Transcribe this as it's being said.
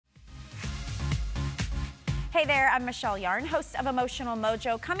Hey there, I'm Michelle Yarn, host of Emotional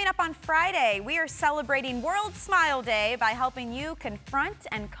Mojo. Coming up on Friday, we are celebrating World Smile Day by helping you confront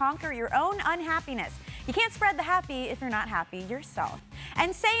and conquer your own unhappiness. You can't spread the happy if you're not happy yourself.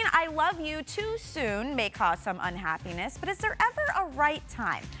 And saying I love you too soon may cause some unhappiness, but is there ever a right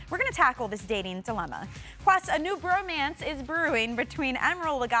time? We're going to tackle this dating dilemma. Plus, a new bromance is brewing between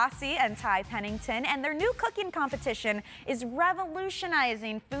Emerald Lagasse and Ty Pennington, and their new cooking competition is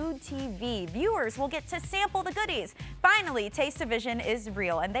revolutionizing food TV. Viewers will get to sample the goodies. Finally, Taste-O-Vision is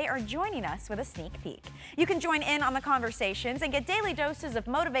real, and they are joining us with a sneak peek. You can join in on the conversations and get daily doses of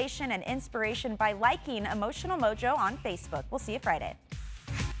motivation and inspiration by liking Emotional Mojo on Facebook. We'll see you Friday.